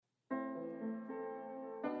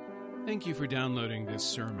Thank you for downloading this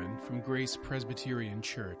sermon from Grace Presbyterian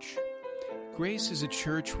Church. Grace is a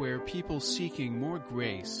church where people seeking more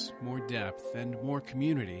grace, more depth, and more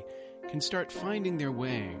community can start finding their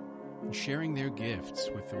way and sharing their gifts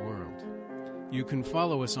with the world. You can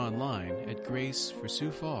follow us online at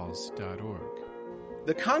graceforsiouxfalls.org.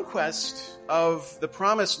 The conquest of the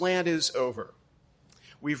Promised Land is over.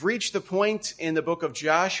 We've reached the point in the book of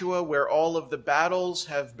Joshua where all of the battles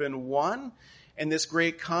have been won and this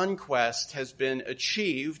great conquest has been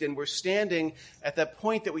achieved. And we're standing at that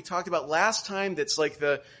point that we talked about last time that's like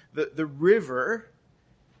the river,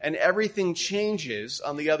 and everything changes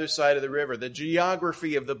on the other side of the river. The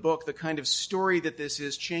geography of the book, the kind of story that this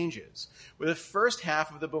is, changes. Where the first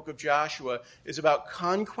half of the book of Joshua is about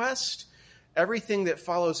conquest, everything that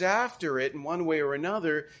follows after it in one way or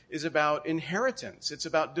another is about inheritance. It's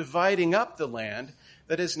about dividing up the land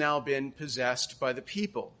that has now been possessed by the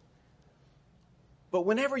people. But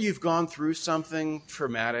whenever you've gone through something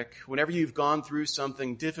traumatic, whenever you've gone through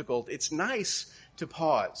something difficult, it's nice to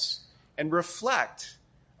pause and reflect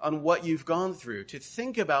on what you've gone through, to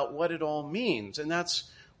think about what it all means. And that's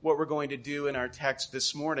what we're going to do in our text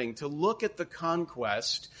this morning, to look at the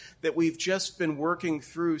conquest that we've just been working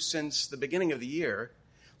through since the beginning of the year.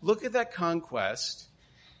 Look at that conquest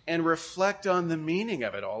and reflect on the meaning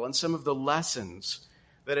of it all and some of the lessons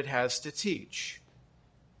that it has to teach.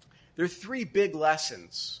 There are three big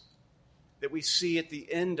lessons that we see at the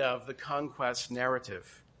end of the conquest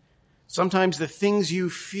narrative. Sometimes the things you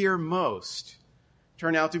fear most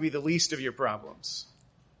turn out to be the least of your problems.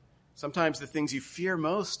 Sometimes the things you fear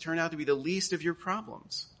most turn out to be the least of your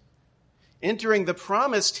problems. Entering the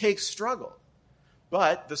promise takes struggle,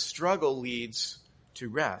 but the struggle leads to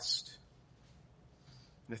rest.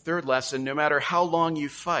 The third lesson, no matter how long you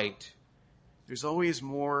fight, there's always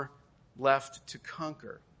more left to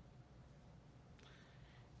conquer.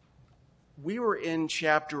 We were in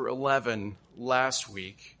chapter 11 last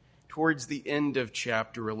week, towards the end of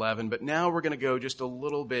chapter 11, but now we're going to go just a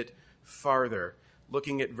little bit farther,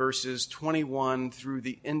 looking at verses 21 through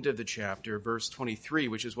the end of the chapter, verse 23,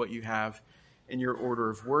 which is what you have in your order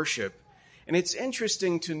of worship. And it's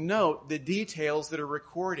interesting to note the details that are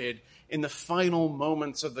recorded in the final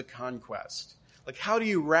moments of the conquest. Like, how do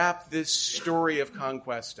you wrap this story of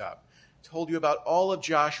conquest up? I told you about all of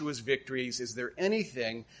Joshua's victories. Is there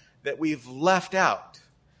anything that we've left out?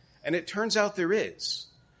 And it turns out there is.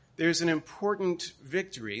 There's an important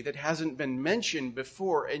victory that hasn't been mentioned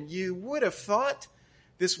before, and you would have thought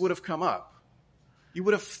this would have come up. You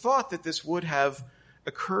would have thought that this would have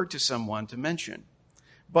occurred to someone to mention.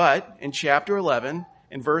 But in chapter 11,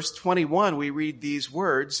 in verse 21, we read these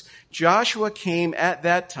words, Joshua came at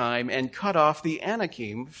that time and cut off the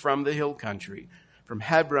Anakim from the hill country, from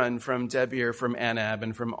Hebron, from Debir, from Anab,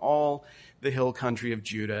 and from all the hill country of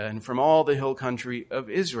Judah, and from all the hill country of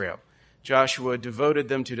Israel. Joshua devoted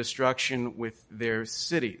them to destruction with their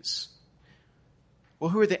cities. Well,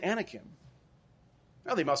 who are the Anakim?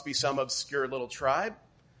 Well, they must be some obscure little tribe.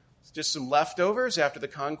 It's just some leftovers after the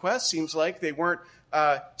conquest. Seems like they weren't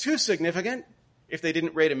too significant if they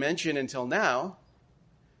didn't rate a mention until now.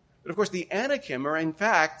 But of course, the Anakim are, in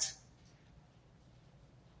fact,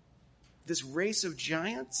 this race of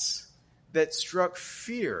giants that struck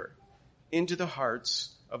fear into the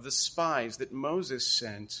hearts of the spies that Moses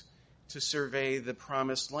sent to survey the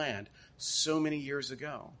promised land so many years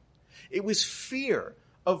ago. It was fear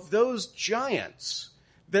of those giants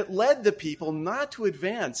that led the people not to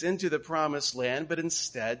advance into the promised land, but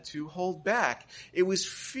instead to hold back. It was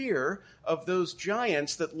fear of those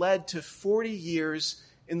giants that led to 40 years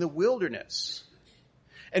in the wilderness.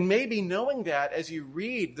 And maybe knowing that as you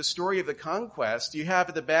read the story of the conquest, you have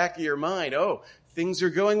at the back of your mind, oh, things are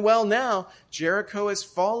going well now. Jericho is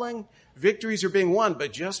falling. Victories are being won.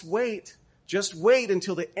 But just wait. Just wait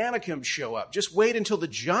until the Anakim show up. Just wait until the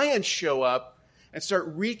giants show up and start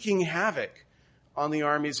wreaking havoc on the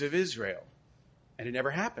armies of Israel. And it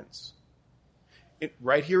never happens.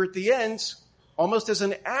 Right here at the end, almost as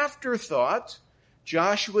an afterthought,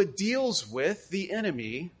 Joshua deals with the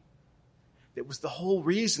enemy that was the whole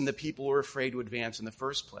reason the people were afraid to advance in the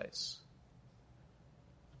first place.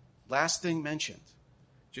 Last thing mentioned,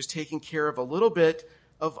 just taking care of a little bit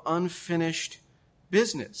of unfinished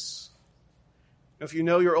business. Now, if you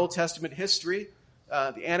know your Old Testament history,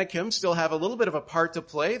 the Anakim still have a little bit of a part to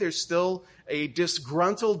play. There's still a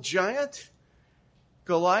disgruntled giant,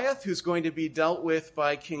 Goliath, who's going to be dealt with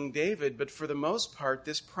by King David. But for the most part,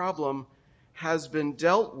 this problem has been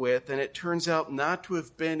dealt with, and it turns out not to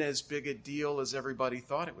have been as big a deal as everybody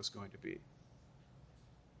thought it was going to be.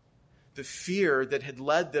 The fear that had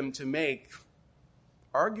led them to make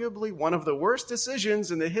arguably one of the worst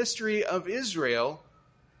decisions in the history of Israel,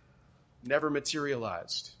 never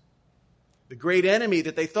materialized. The great enemy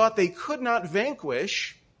that they thought they could not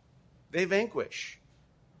vanquish, they vanquish.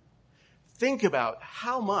 Think about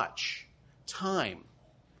how much time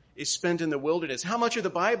is spent in the wilderness. How much of the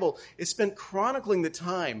Bible is spent chronicling the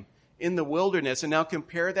time in the wilderness. And now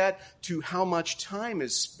compare that to how much time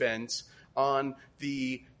is spent on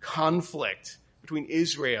the conflict between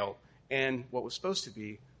Israel and what was supposed to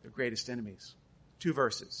be their greatest enemies. 2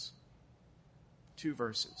 verses. 2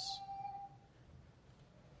 verses.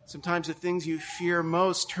 Sometimes the things you fear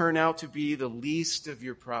most turn out to be the least of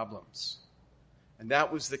your problems. And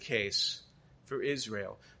that was the case for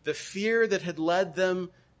Israel. The fear that had led them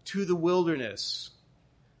to the wilderness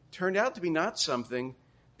turned out to be not something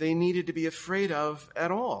they needed to be afraid of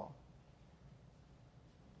at all.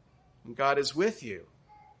 When God is with you,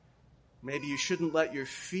 maybe you shouldn't let your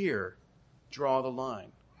fear draw the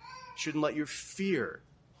line. You shouldn't let your fear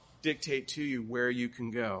dictate to you where you can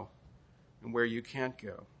go and where you can't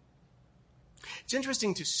go. It's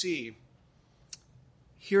interesting to see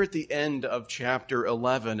here at the end of chapter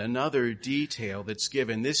 11 another detail that's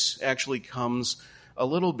given. This actually comes a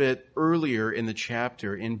little bit earlier in the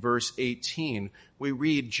chapter. In verse 18, we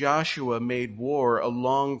read, Joshua made war a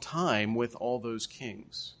long time with all those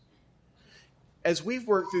kings. As we've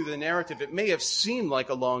worked through the narrative, it may have seemed like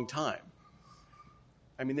a long time.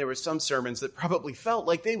 I mean, there were some sermons that probably felt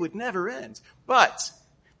like they would never end. But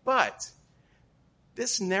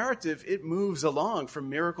this narrative, it moves along from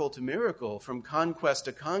miracle to miracle, from conquest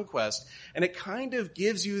to conquest, and it kind of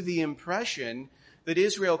gives you the impression that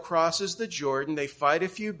Israel crosses the Jordan, they fight a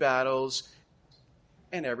few battles,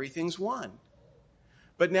 and everything's won.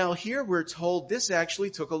 But now here we're told this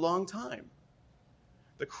actually took a long time.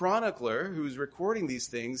 The chronicler who's recording these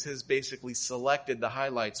things has basically selected the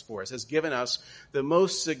highlights for us, has given us the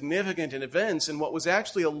most significant events in what was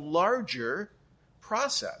actually a larger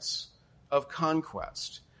process of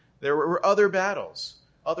conquest. There were other battles,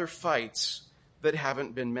 other fights that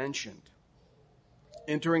haven't been mentioned.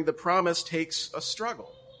 Entering the promise takes a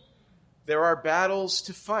struggle. There are battles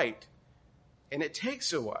to fight, and it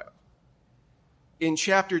takes a while. In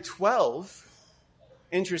chapter 12,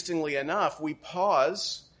 interestingly enough, we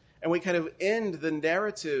pause and we kind of end the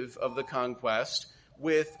narrative of the conquest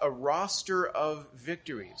with a roster of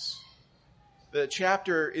victories. The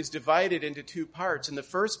chapter is divided into 2 parts. In the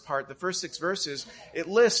first part, the first 6 verses, it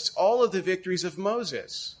lists all of the victories of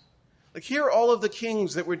Moses. Like, here are all of the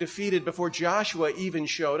kings that were defeated before Joshua even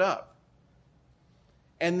showed up.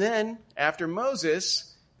 And then, after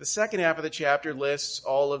Moses, the second half of the chapter lists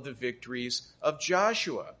all of the victories of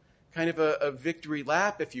Joshua. Kind of a victory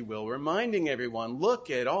lap, if you will, reminding everyone, look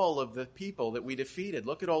at all of the people that we defeated.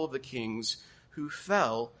 Look at all of the kings who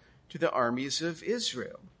fell to the armies of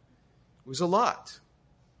Israel. It was a lot.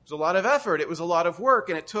 It was a lot of effort. It was a lot of work,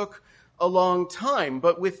 and it took a long time.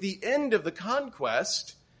 But with the end of the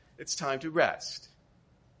conquest, it's time to rest.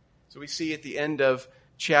 So we see at the end of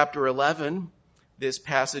chapter 11, this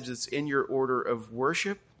passage that's in your order of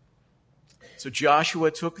worship. So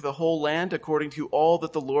Joshua took the whole land according to all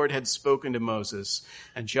that the Lord had spoken to Moses,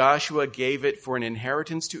 and Joshua gave it for an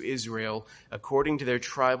inheritance to Israel according to their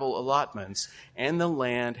tribal allotments, and the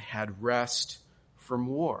land had rest from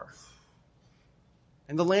war.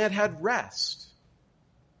 And the land had rest.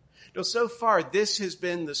 Now, so far, this has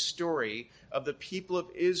been the story of the people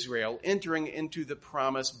of Israel entering into the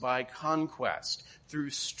promise by conquest, through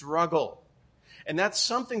struggle. And that's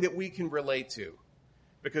something that we can relate to,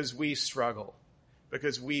 because we struggle,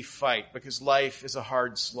 because we fight, because life is a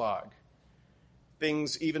hard slog.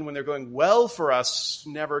 Things, even when they're going well for us,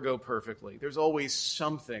 never go perfectly. There's always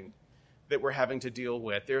something that we're having to deal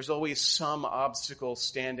with. There's always some obstacle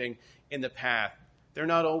standing in the path. They're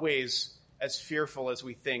not always as fearful as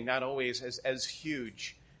we think, not always as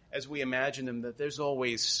huge as we imagine them, that there's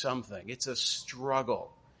always something. It's a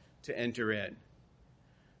struggle to enter in.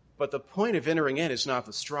 But the point of entering in is not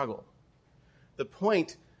the struggle. The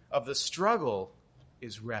point of the struggle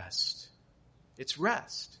is rest. It's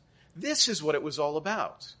rest. This is what it was all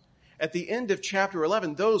about. At the end of chapter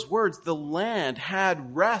 11, those words, the land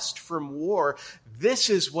had rest from war. This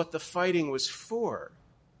is what the fighting was for.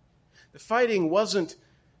 The fighting wasn't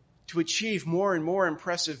to achieve more and more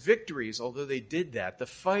impressive victories, although they did that. The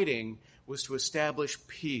fighting was to establish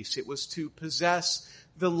peace. It was to possess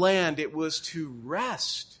the land. It was to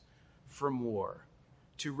rest from war.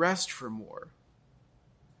 To rest from war.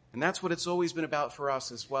 And that's what it's always been about for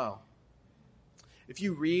us as well. If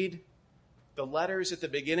you read the letters at the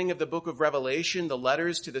beginning of the book of Revelation, the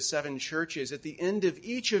letters to the 7 churches, at the end of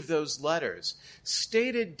each of those letters,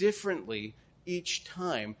 stated differently, each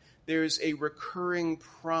time, there's a recurring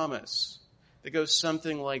promise that goes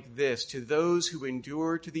something like this: to those who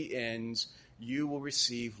endure to the end, you will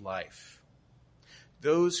receive life.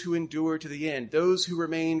 Those who endure to the end, those who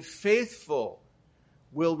remain faithful,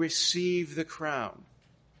 will receive the crown.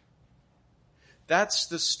 That's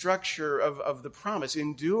the structure of the promise.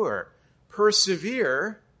 Endure,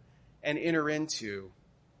 persevere, and enter into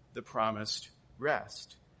the promised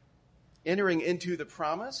rest. Entering into the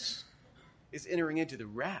promise is entering into the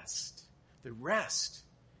rest. The rest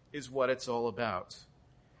is what it's all about.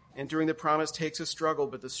 Entering the promise takes a struggle,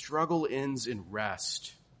 but the struggle ends in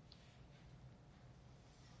rest.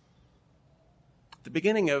 At the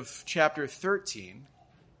beginning of chapter 13,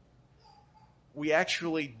 we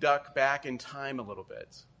actually duck back in time a little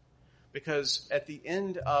bit, because at the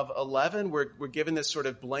end of 11, we're given this sort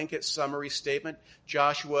of blanket summary statement.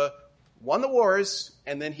 Joshua won the wars,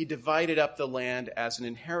 and then he divided up the land as an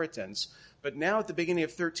inheritance. But now at the beginning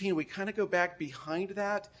of 13, we kind of go back behind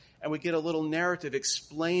that, and we get a little narrative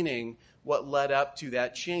explaining what led up to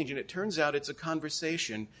that change. And it turns out it's a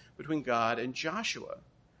conversation between God and Joshua.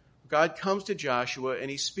 God comes to Joshua, and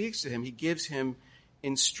he speaks to him. He gives him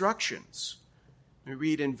instructions. We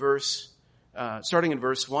read in starting in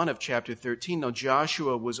verse 1 of chapter 13, "Now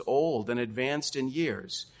Joshua was old and advanced in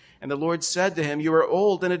years. And the Lord said to him, 'You are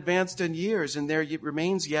old and advanced in years, and there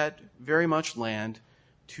remains yet very much land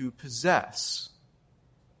to possess.'"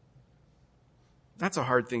 That's a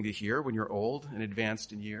hard thing to hear when you're old and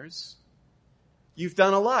advanced in years. You've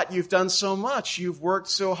done a lot. You've done so much. You've worked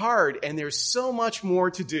so hard, and there's so much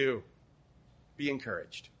more to do. Be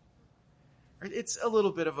encouraged. It's a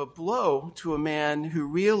little bit of a blow to a man who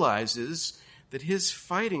realizes that his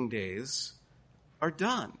fighting days are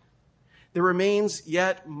done. There remains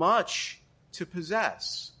yet much to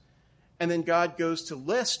possess. And then God goes to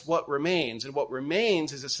list what remains. And what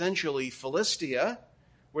remains is essentially Philistia,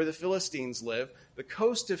 where the Philistines live, the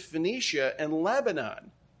coast of Phoenicia, and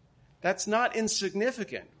Lebanon. That's not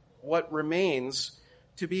insignificant, what remains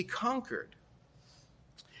to be conquered.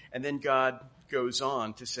 And then God goes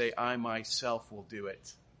on to say, "I myself will do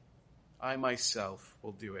it. I myself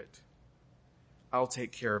will do it. I'll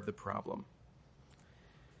take care of the problem."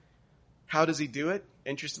 How does he do it?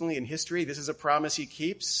 Interestingly, in history, this is a promise he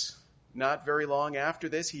keeps. Not very long after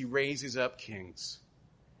this, he raises up kings.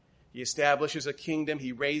 He establishes a kingdom.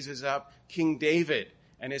 He raises up King David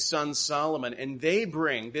and his son Solomon, and they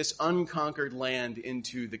bring this unconquered land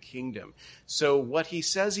into the kingdom. So what he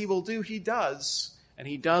says he will do, he does, and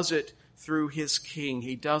he does it through his king.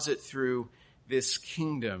 He does it through this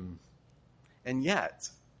kingdom. And yet,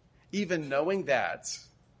 even knowing that,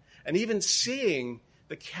 and even seeing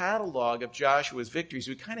the catalog of Joshua's victories,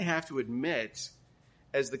 we kind of have to admit,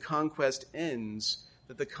 as the conquest ends,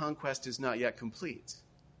 that the conquest is not yet complete.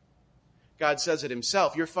 God says it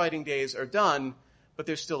himself, your fighting days are done, but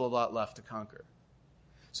there's still a lot left to conquer.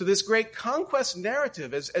 So this great conquest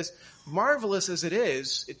narrative, as marvelous as it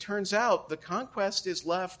is, it turns out the conquest is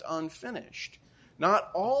left unfinished.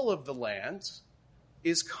 Not all of the land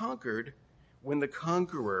is conquered when the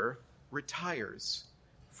conqueror retires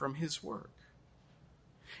from his work.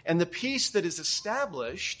 And the peace that is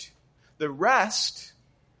established, the rest,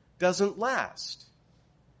 doesn't last.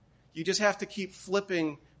 You just have to keep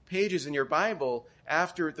flipping pages in your Bible.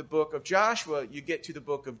 After the book of Joshua, you get to the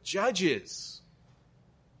book of Judges.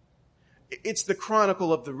 It's the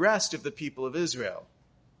chronicle of the rest of the people of Israel.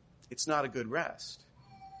 It's not a good rest.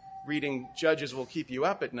 Reading Judges will keep you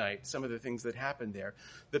up at night, some of the things that happen there.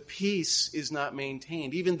 The peace is not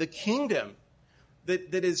maintained. Even the kingdom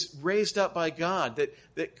that is raised up by God,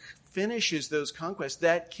 that finishes those conquests,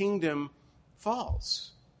 that kingdom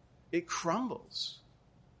falls. It crumbles.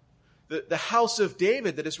 The house of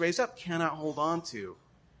David that is raised up cannot hold on to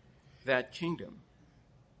that kingdom.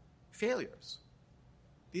 Failures.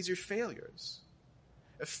 These are failures.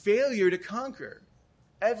 A failure to conquer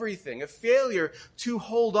everything. A failure to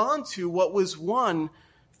hold on to what was won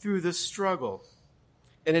through the struggle.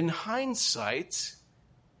 And in hindsight,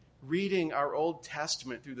 reading our Old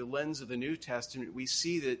Testament through the lens of the New Testament, we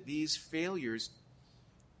see that these failures,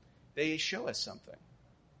 they show us something.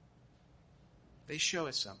 They show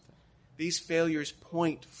us something. These failures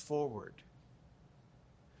point forward.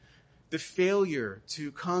 The failure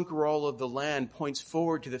to conquer all of the land points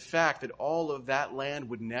forward to the fact that all of that land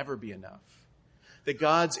would never be enough. That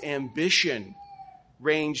God's ambition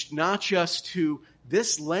ranged not just to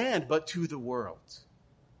this land, but to the world.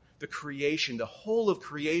 The creation, the whole of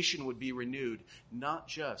creation would be renewed, not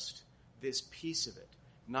just this piece of it,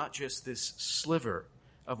 not just this sliver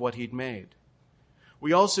of what he'd made.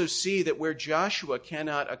 We also see that where Joshua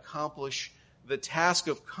cannot accomplish the task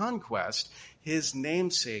of conquest, his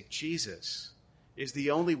namesake, Jesus, is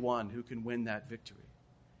the only one who can win that victory.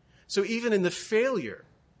 So even in the failure,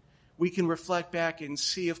 we can reflect back and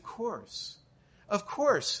see, of course,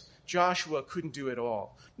 Joshua couldn't do it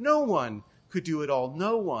all. No one could do it all.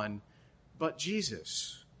 No one but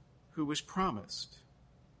Jesus, who was promised.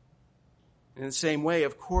 In the same way,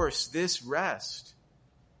 of course, this rest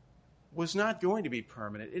was not going to be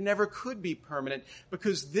permanent. It never could be permanent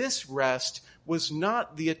because this rest was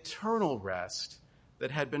not the eternal rest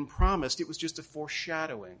that had been promised. It was just a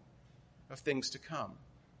foreshadowing of things to come,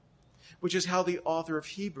 which is how the author of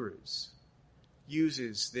Hebrews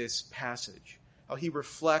uses this passage, how he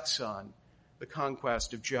reflects on the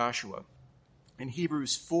conquest of Joshua. In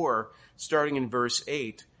Hebrews 4, starting in verse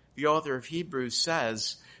 8, the author of Hebrews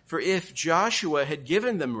says, "For if Joshua had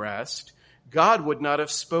given them rest, God would not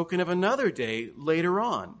have spoken of another day later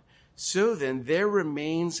on. So then there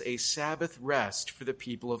remains a Sabbath rest for the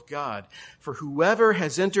people of God. For whoever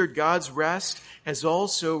has entered God's rest has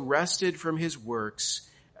also rested from his works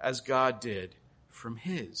as God did from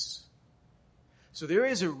his." So there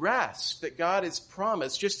is a rest that God has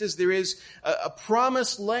promised, just as there is a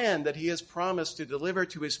promised land that he has promised to deliver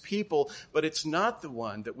to his people, but it's not the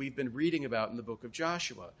one that we've been reading about in the book of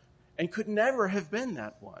Joshua, and could never have been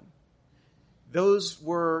that one. Those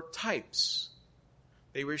were types.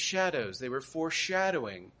 They were shadows. They were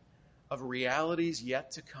foreshadowing of realities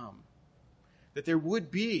yet to come. That there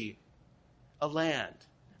would be a land.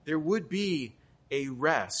 There would be a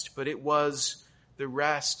rest, but it was the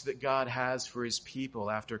rest that God has for his people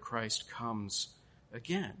after Christ comes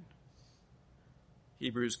again.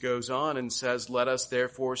 Hebrews goes on and says, "Let us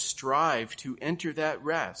therefore strive to enter that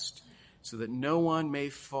rest, so that no one may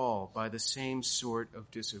fall by the same sort of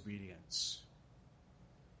disobedience."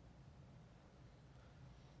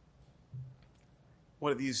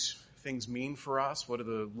 What do these things mean for us? What do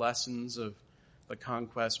the lessons of the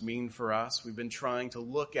conquest mean for us? We've been trying to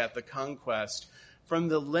look at the conquest from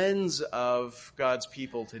the lens of God's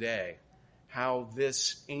people today, how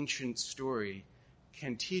this ancient story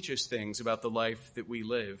can teach us things about the life that we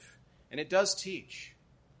live. And it does teach.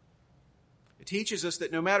 It teaches us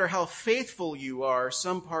that no matter how faithful you are,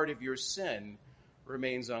 some part of your sin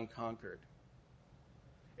remains unconquered.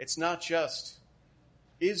 It's not just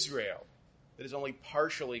Israel that is only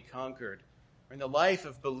partially conquered. In the life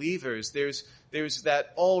of believers, there's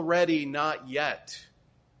that already not yet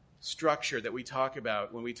structure that we talk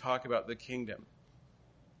about when we talk about the kingdom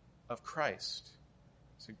of Christ.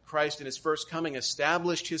 So Christ in his first coming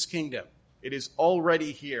established his kingdom. It is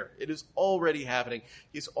already here. It is already happening.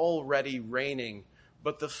 He's already reigning.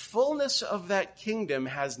 But the fullness of that kingdom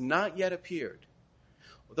has not yet appeared.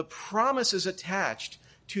 The promises attached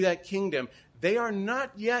to that kingdom, they are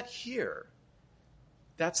not yet here.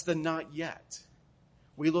 That's the not yet.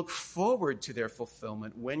 We look forward to their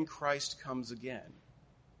fulfillment when Christ comes again.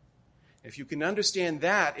 If you can understand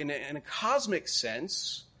that in a cosmic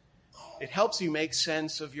sense, it helps you make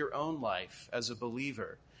sense of your own life as a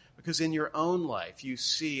believer. Because in your own life, you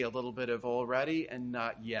see a little bit of already and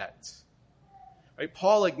not yet. Right?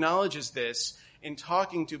 Paul acknowledges this in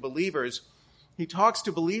talking to believers. He talks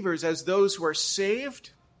to believers as those who are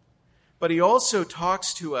saved, but he also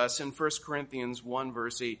talks to us in 1 Corinthians 1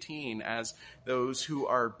 verse 18 as those who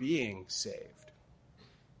are being saved.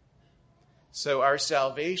 So our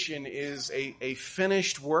salvation is a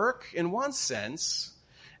finished work in one sense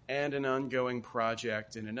and an ongoing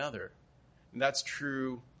project in another. And that's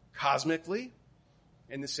true cosmically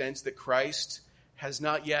in the sense that Christ has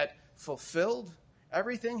not yet fulfilled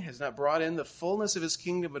everything, has not brought in the fullness of his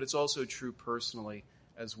kingdom, but it's also true personally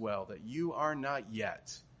as well, that you are not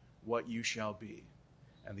yet what you shall be.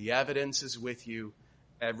 And the evidence is with you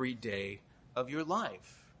every day of your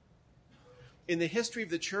life. In the history of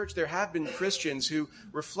the church, there have been Christians who,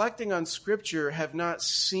 reflecting on Scripture, have not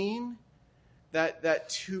seen that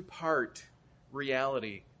two-part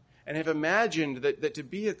reality and have imagined that to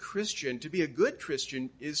be a Christian, to be a good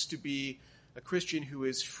Christian, is to be a Christian who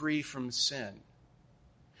is free from sin.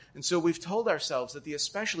 And so we've told ourselves that the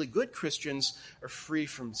especially good Christians are free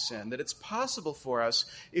from sin, that it's possible for us,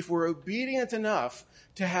 if we're obedient enough,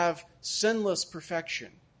 to have sinless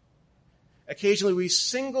perfection. Occasionally we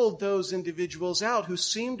singled those individuals out who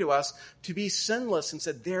seemed to us to be sinless and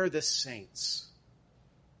said, they're the saints.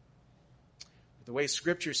 But the way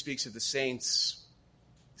Scripture speaks of the saints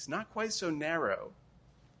is not quite so narrow.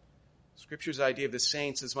 Scripture's idea of the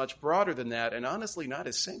saints is much broader than that, and honestly not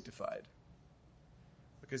as sanctified.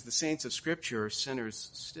 Because the saints of Scripture are sinners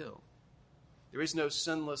still. There is no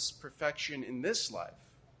sinless perfection in this life.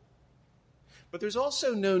 But there's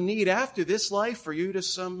also no need after this life for you to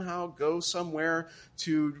somehow go somewhere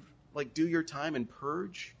to do your time and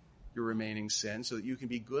purge your remaining sin so that you can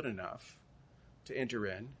be good enough to enter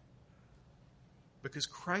in. Because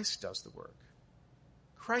Christ does the work.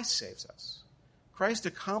 Christ saves us. Christ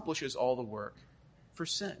accomplishes all the work for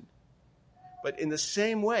sin. But in the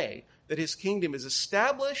same way that his kingdom is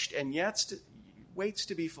established and yet waits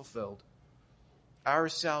to be fulfilled, our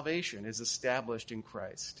salvation is established in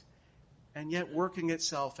Christ and yet working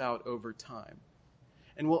itself out over time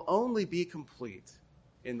and will only be complete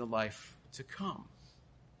in the life to come.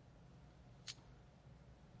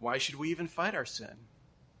 Why should we even fight our sin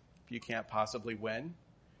if you can't possibly win?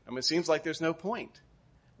 It seems like there's no point.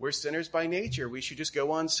 We're sinners by nature. We should just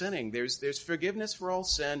go on sinning. There's forgiveness for all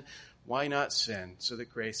sin. Why not sin so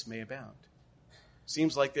that grace may abound?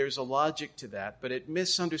 Seems like there's a logic to that, but it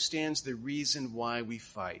misunderstands the reason why we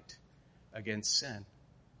fight against sin.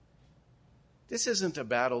 This isn't a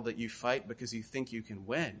battle that you fight because you think you can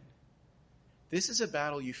win. This is a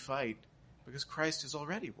battle you fight because Christ has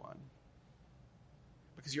already won.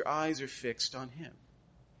 Because your eyes are fixed on him.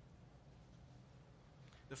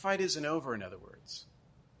 The fight isn't over, in other words.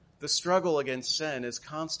 The struggle against sin is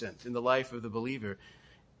constant in the life of the believer.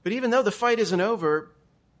 But even though the fight isn't over,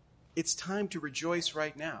 it's time to rejoice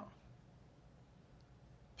right now.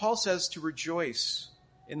 Paul says to rejoice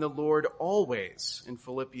in the Lord always in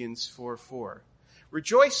Philippians 4:4.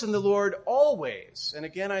 Rejoice in the Lord always. And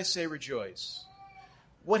again, I say rejoice.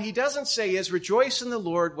 What he doesn't say is rejoice in the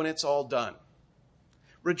Lord when it's all done.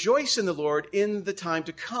 Rejoice in the Lord in the time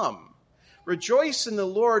to come. Rejoice in the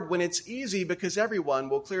Lord when it's easy, because everyone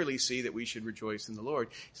will clearly see that we should rejoice in the Lord.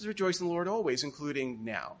 He says rejoice in the Lord always, including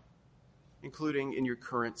now, including in your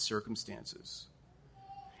current circumstances.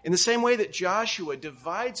 In the same way that Joshua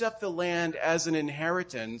divides up the land as an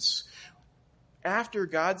inheritance, after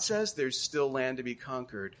God says there's still land to be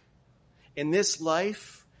conquered. In this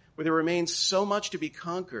life, where there remains so much to be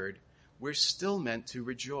conquered, we're still meant to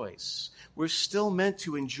rejoice. We're still meant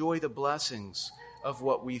to enjoy the blessings of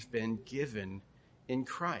what we've been given in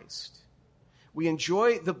Christ. We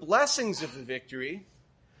enjoy the blessings of the victory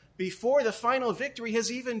before the final victory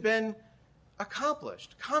has even been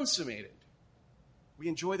accomplished, consummated. We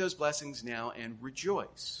enjoy those blessings now and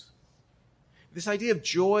rejoice. This idea of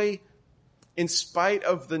joy in spite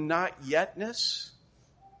of the not yetness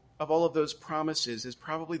of all of those promises is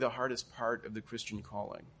probably the hardest part of the Christian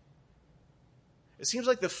calling. It seems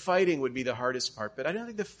like the fighting would be the hardest part, but I don't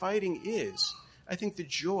think the fighting is. I think the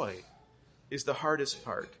joy is the hardest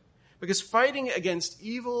part. Because fighting against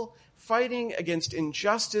evil, fighting against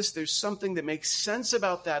injustice, there's something that makes sense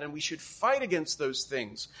about that, and we should fight against those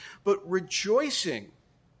things. But rejoicing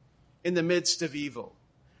in the midst of evil,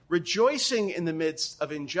 rejoicing in the midst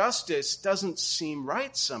of injustice doesn't seem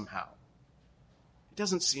right somehow. It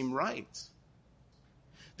doesn't seem right.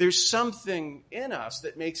 There's something in us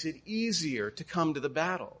that makes it easier to come to the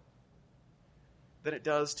battle than it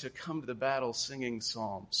does to come to the battle singing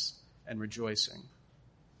psalms and rejoicing.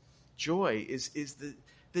 Joy is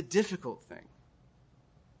the difficult thing.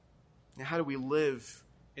 Now, how do we live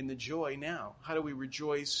in the joy now? How do we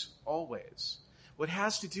rejoice always? Well, it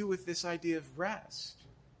has to do with this idea of rest.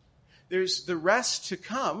 There's the rest to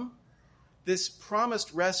come, this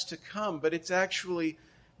promised rest to come, but it's actually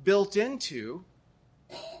built into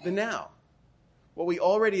the now. What we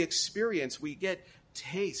already experience, we get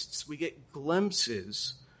tastes, we get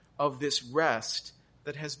glimpses of this rest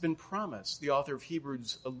that has been promised. The author of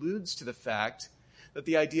Hebrews alludes to the fact that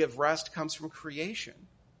the idea of rest comes from creation.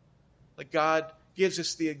 Like God gives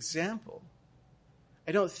us the example.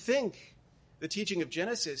 I don't think the teaching of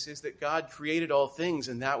Genesis is that God created all things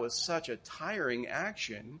and that was such a tiring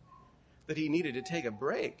action that he needed to take a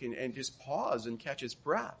break and just pause and catch his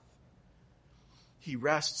breath. He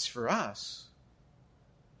rests for us.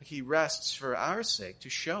 He rests for our sake to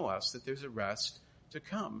show us that there's a rest to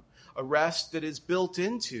come. A rest that is built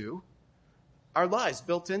into our lives,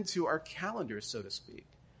 built into our calendar, so to speak.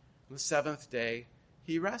 On the seventh day,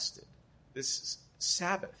 he rested. This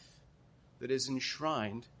Sabbath that is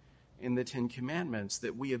enshrined in the Ten Commandments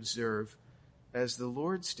that we observe as the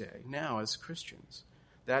Lord's Day now as Christians.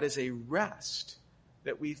 That is a rest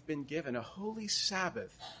that we've been given, a holy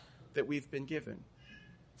Sabbath that we've been given.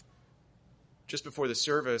 Just before the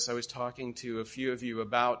service, I was talking to a few of you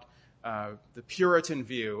about the Puritan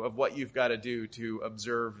view of what you've got to do to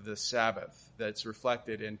observe the Sabbath that's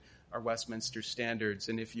reflected in our Westminster Standards.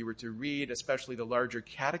 And if you were to read, especially the larger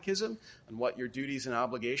catechism, on what your duties and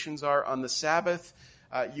obligations are on the Sabbath,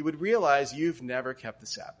 you would realize you've never kept the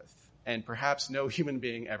Sabbath, and perhaps no human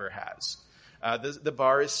being ever has. The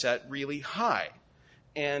bar is set really high.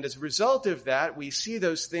 And as a result of that, we see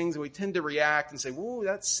those things and we tend to react and say, whoa,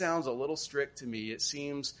 that sounds a little strict to me. It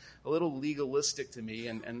seems a little legalistic to me.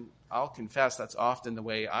 And I'll confess that's often the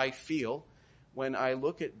way I feel when I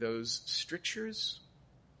look at those strictures.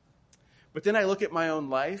 But then I look at my own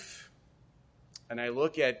life and I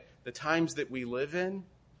look at the times that we live in.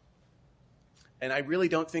 And I really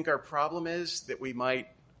don't think our problem is that we might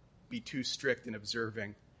be too strict in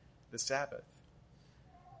observing the Sabbath.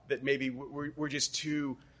 That maybe we're just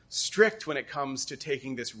too strict when it comes to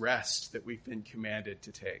taking this rest that we've been commanded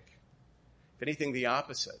to take. If anything, the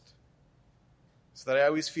opposite. So that I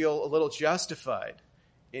always feel a little justified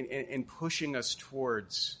in pushing us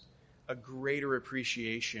towards a greater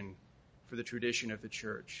appreciation for the tradition of the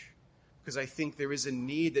church. Because I think there is a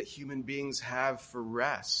need that human beings have for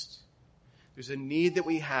rest. There's a need that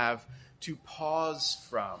we have to pause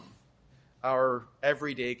from our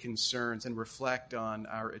everyday concerns and reflect on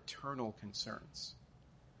our eternal concerns.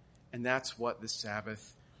 And that's what the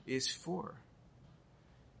Sabbath is for.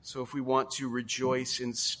 So if we want to rejoice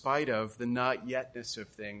in spite of the not yetness of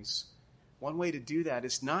things, one way to do that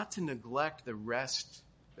is not to neglect the rest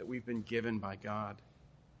that we've been given by God.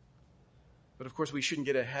 But of course, we shouldn't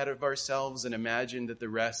get ahead of ourselves and imagine that the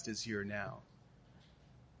rest is here now.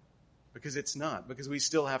 Because it's not, because we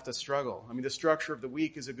still have to struggle. I mean, the structure of the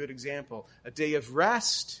week is a good example. A day of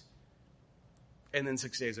rest, and then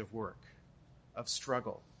 6 days of work, of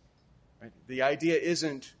struggle. Right? The idea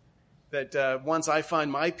isn't that once I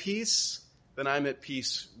find my peace, then I'm at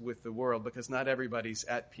peace with the world, because not everybody's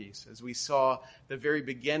at peace. As we saw the very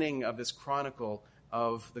beginning of this chronicle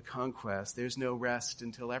of the conquest, there's no rest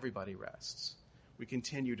until everybody rests. We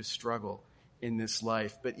continue to struggle in this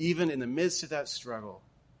life. But even in the midst of that struggle,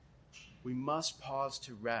 we must pause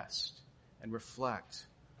to rest and reflect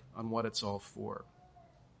on what it's all for.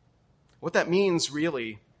 What that means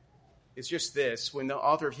really is just this. When the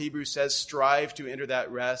author of Hebrews says, strive to enter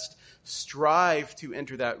that rest,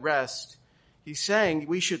 he's saying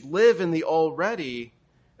we should live in the already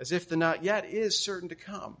as if the not yet is certain to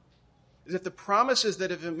come. As if the promises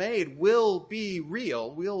that have been made will be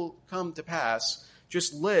real, will come to pass.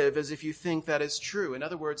 Just live as if you think that is true. In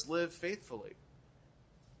other words, live faithfully.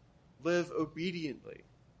 Live obediently.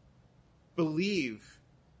 Believe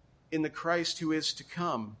in the Christ who is to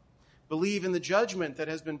come. Believe in the judgment that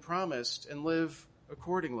has been promised and live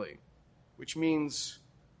accordingly, which means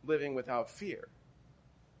living without fear.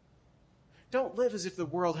 Don't live as if the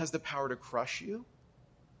world has the power to crush you.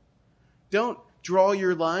 Don't draw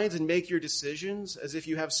your lines and make your decisions as if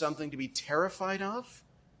you have something to be terrified of.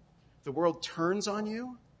 The world turns on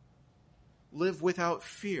you. Live without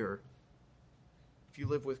fear. If you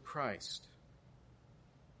live with Christ.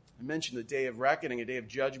 I mentioned the day of reckoning, a day of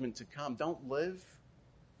judgment to come. Don't live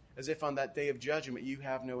as if on that day of judgment you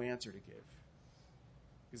have no answer to give.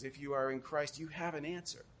 Because if you are in Christ, you have an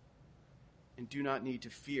answer and do not need to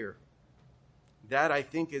fear. That, I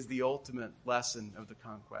think, is the ultimate lesson of the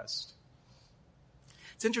conquest.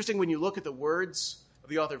 It's interesting when you look at the words of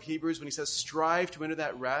the author of Hebrews when he says, strive to enter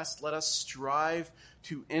that rest. Let us strive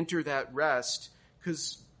to enter that rest.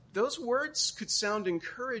 Because those words could sound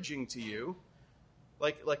encouraging to you,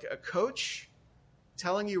 like a coach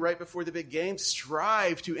telling you right before the big game,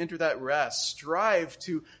 strive to enter that rest, strive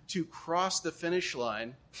to cross the finish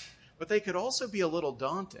line. But they could also be a little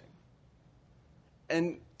daunting.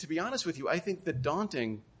 And to be honest with you, I think the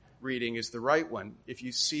daunting reading is the right one. If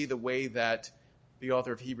you see the way that the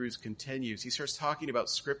author of Hebrews continues, he starts talking about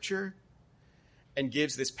Scripture and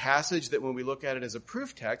gives this passage that when we look at it as a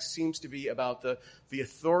proof text seems to be about the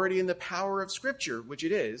authority and the power of Scripture, which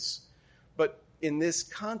it is. But in this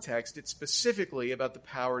context, it's specifically about the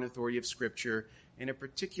power and authority of Scripture in a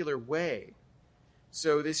particular way.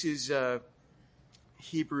 So this is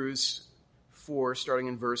Hebrews 4, starting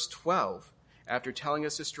in verse 12. After telling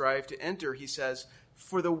us to strive to enter, he says,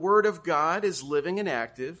 for the word of God is living and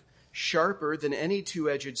active, sharper than any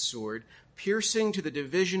two-edged sword, piercing to the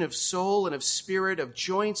division of soul and of spirit, of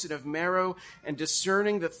joints and of marrow, and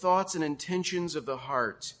discerning the thoughts and intentions of the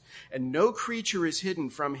heart. And no creature is hidden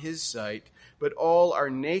from his sight, but all are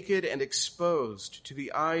naked and exposed to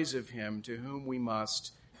the eyes of him to whom we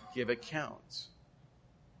must give account.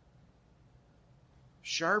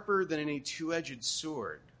 Sharper than any two-edged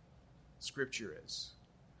sword, Scripture is.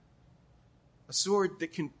 A sword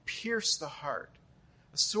that can pierce the heart.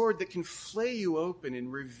 A sword that can flay you open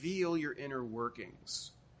and reveal your inner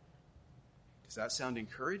workings. Does that sound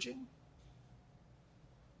encouraging?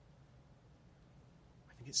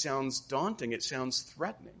 I think it sounds daunting. It sounds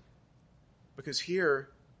threatening. Because here,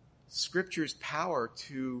 Scripture's power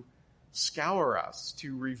to scour us,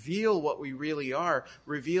 to reveal what we really are,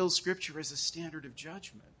 reveals Scripture as a standard of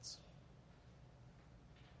judgment.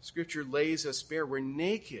 Scripture lays us bare. We're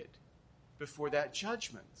naked before that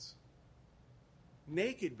judgment.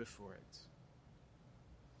 Naked before it.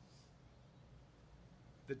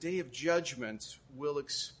 The day of judgment will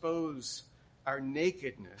expose our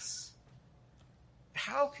nakedness.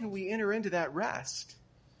 How can we enter into that rest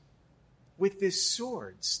with this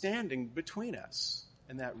sword standing between us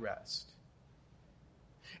and that rest?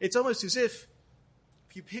 It's almost as if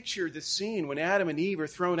you picture the scene when Adam and Eve are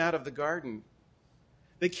thrown out of the garden.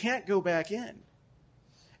 They can't go back in.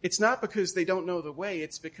 It's not because they don't know the way.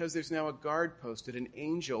 It's because there's now a guard posted, an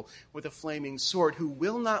angel with a flaming sword who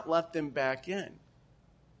will not let them back in.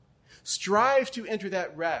 Strive to enter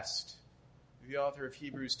that rest, the author of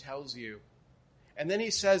Hebrews tells you. And then he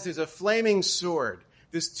says there's a flaming sword,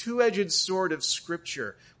 this two-edged sword of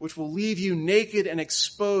Scripture, which will leave you naked and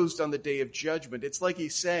exposed on the day of judgment. It's like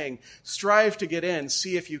he's saying, strive to get in,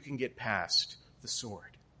 see if you can get past the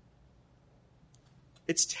sword.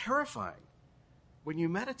 It's terrifying when you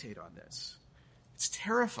meditate on this. It's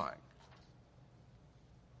terrifying.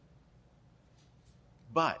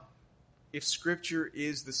 But if Scripture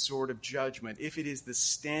is the sword of judgment, if it is the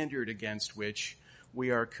standard against which we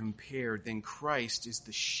are compared, then Christ is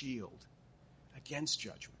the shield against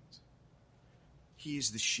judgment. He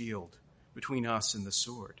is the shield between us and the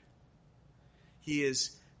sword. He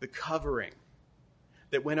is the covering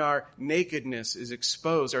that when our nakedness is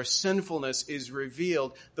exposed, our sinfulness is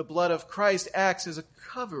revealed, the blood of Christ acts as a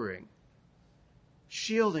covering,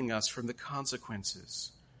 shielding us from the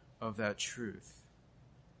consequences of that truth,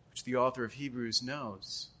 which the author of Hebrews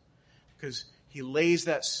knows, because he lays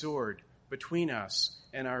that sword between us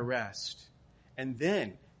and our rest. And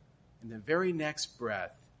then, in the very next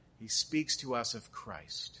breath, he speaks to us of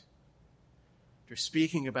Christ. After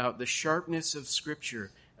speaking about the sharpness of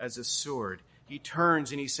Scripture as a sword, he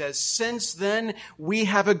turns and he says, "Since then we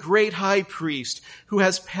have a great high priest who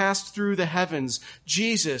has passed through the heavens,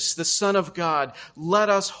 Jesus, the Son of God. Let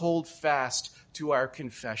us hold fast to our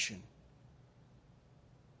confession."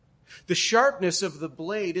 The sharpness of the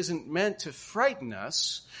blade isn't meant to frighten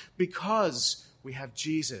us because we have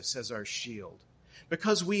Jesus as our shield,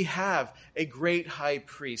 because we have a great high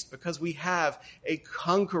priest, because we have a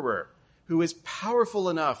conqueror who is powerful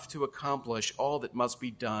enough to accomplish all that must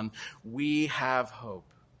be done. We have hope.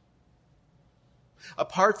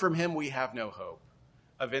 Apart from him, we have no hope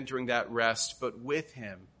of entering that rest, but with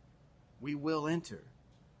him, we will enter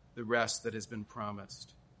the rest that has been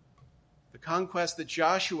promised. The conquest that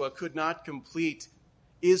Joshua could not complete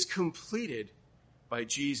is completed by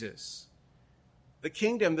Jesus. The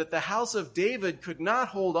kingdom that the house of David could not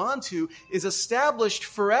hold on to is established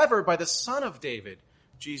forever by the Son of David,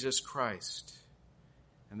 Jesus Christ.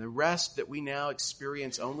 And the rest that we now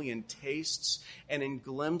experience only in tastes and in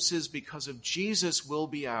glimpses because of Jesus will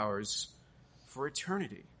be ours for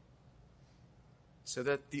eternity. So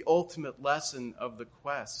that the ultimate lesson of the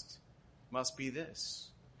quest must be this: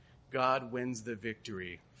 God wins the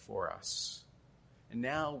victory for us. And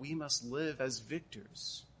now we must live as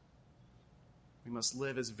victors. We must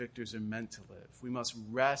live as victors are meant to live. We must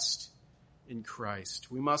rest in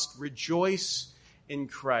Christ. We must rejoice in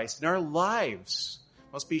Christ. And our lives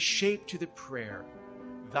must be shaped to the prayer,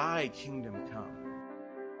 "Thy kingdom come."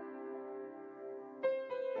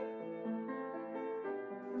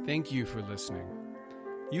 Thank you for listening.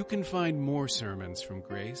 You can find more sermons from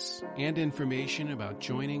Grace and information about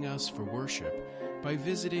joining us for worship by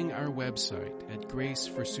visiting our website at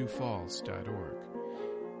graceforsiouxfalls.org.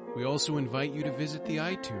 We also invite you to visit the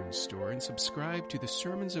iTunes store and subscribe to the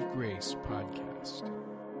Sermons of Grace podcast.